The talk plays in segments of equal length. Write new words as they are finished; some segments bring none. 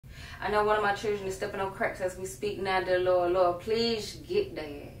I know one of my children is stepping on cracks as we speak now, dear Lord. Lord, please get their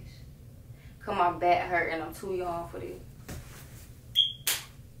ass. Cause my back hurt and I'm too young for this.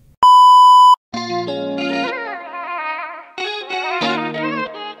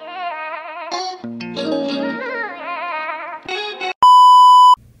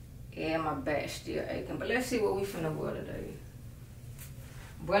 Yeah, my back still aching. But let's see what we finna wear today.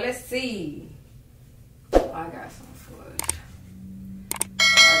 Boy, let's see. Oh, I got something for us.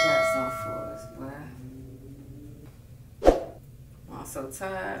 Boy. I'm so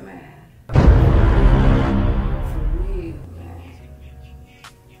tired, man. For real, man.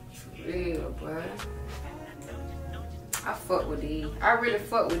 For real, boy. I fuck with these. I really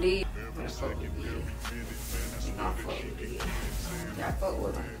fuck with these. I fuck with these. Yeah, I fuck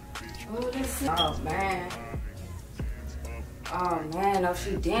with them. Oh, let's see. Oh, man. Oh, man. No,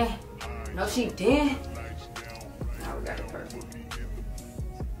 she didn't. No, she didn't. Now we got the purple.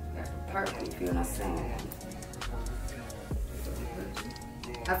 Purple, you feel what I'm saying?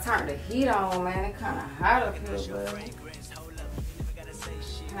 I turned the heat on, man. It's kind of hot up here, bro.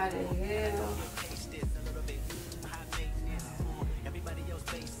 How the hell?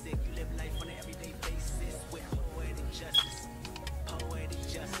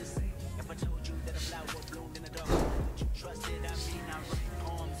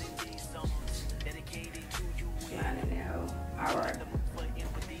 Alright.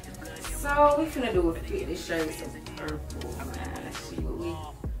 So we finna do a 50 shades of purple, man. Let's see what we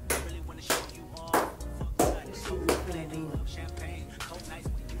finna do.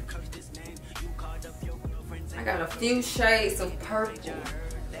 I got a few shades of purple.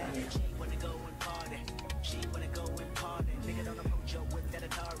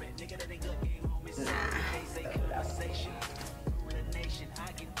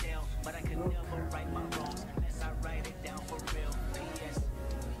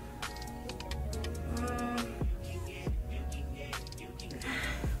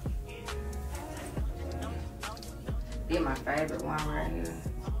 This my favorite one right here.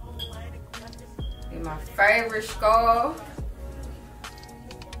 This my favorite scarf.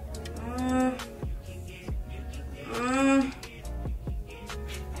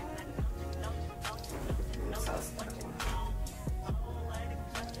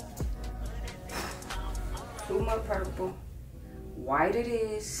 Too much purple. White it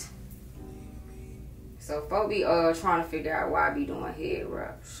is. So folks be trying to figure out why I be doing head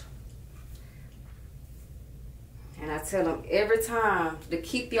wraps. And I tell them every time to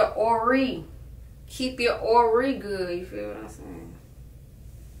keep your ori good, you feel what I'm saying?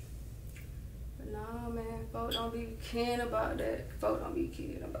 But nah, man, folks don't be caring about that. Folks don't be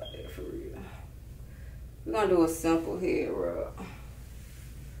caring about that for real. We're gonna do a simple head rub.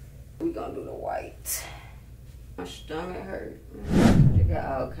 We're gonna do the white. My stomach hurt. They got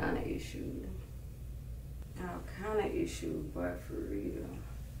all kind of issues. All kind of issues, but for real.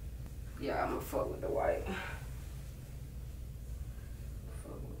 Yeah, I'm gonna fuck with the white.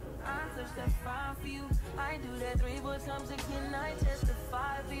 I touch that fine for you. I do that 3-4 times again. I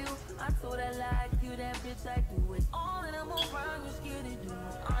testify for you. I told her like you, that bitch I do it all, and I'm around. You scared to do?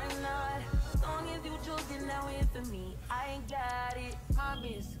 I'm not. As long as you joking now in for me, I ain't got it. I've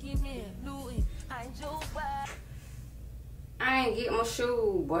been scheming, looting. I ain't your bad. I ain't get my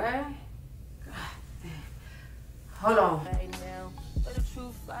shoe, boy. God damn. Hold on. Right now, but the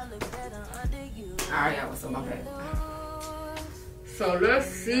truth, I look better under you. Alright, y'all, what's up, my bad. So let's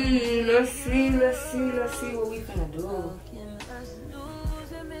see what we finna do.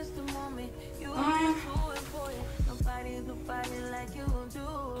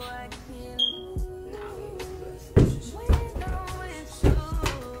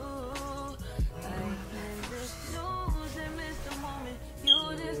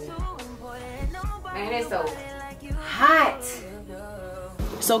 Man, it's so hot.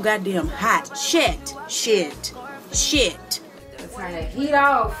 So goddamn hot. Shit. Turn the heat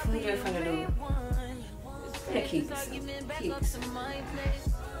off. We just finna do. Finna keep it simple. Keep it simple.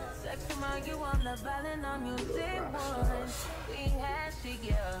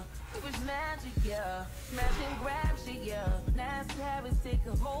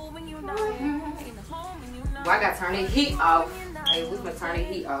 Well, I gotta turn the heat off. Hey, we gonna turn the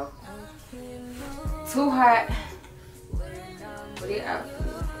heat off. Too hot. Put it out.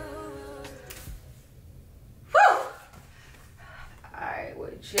 Alright,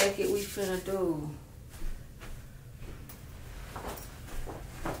 what jacket we finna do?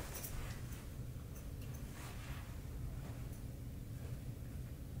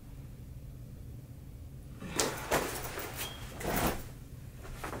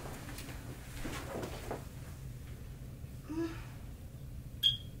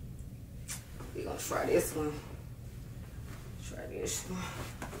 We gonna try this one. Try this one.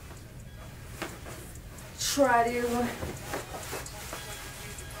 Try this one.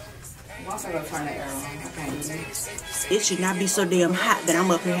 Once I go turn the air on, I can't do that. It should not be so damn hot that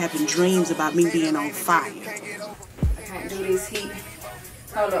I'm up here having dreams about me being on fire. I can't do this heat.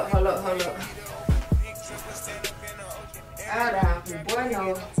 Hold up, hold up, hold up. Hold on, boy,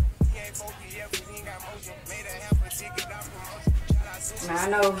 no. Now I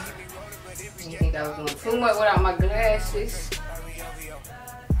know. You think I was doing too much without my glasses?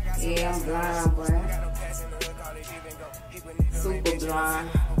 Yeah, I'm blind, boy. Super blind.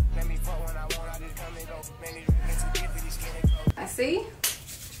 I see.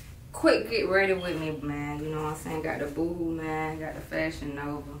 Quick, get ready with me, man. You know what I'm saying? Got the Boo, man. Got the Fashion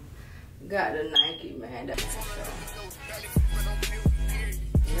Nova. Got the Nike, man. That's for sure.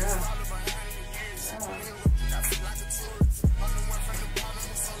 Yeah.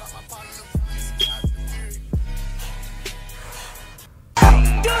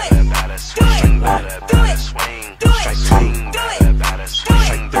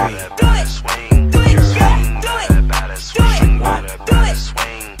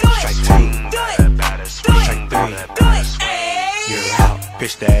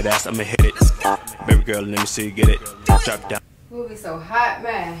 Pitch that ass, I'ma hit it. Baby girl, let me see you get it. Drop down. Ooh, be so hot,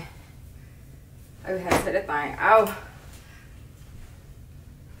 man. I had to take that thing out.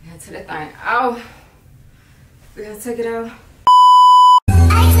 We had to take that thing out. We gotta take it out.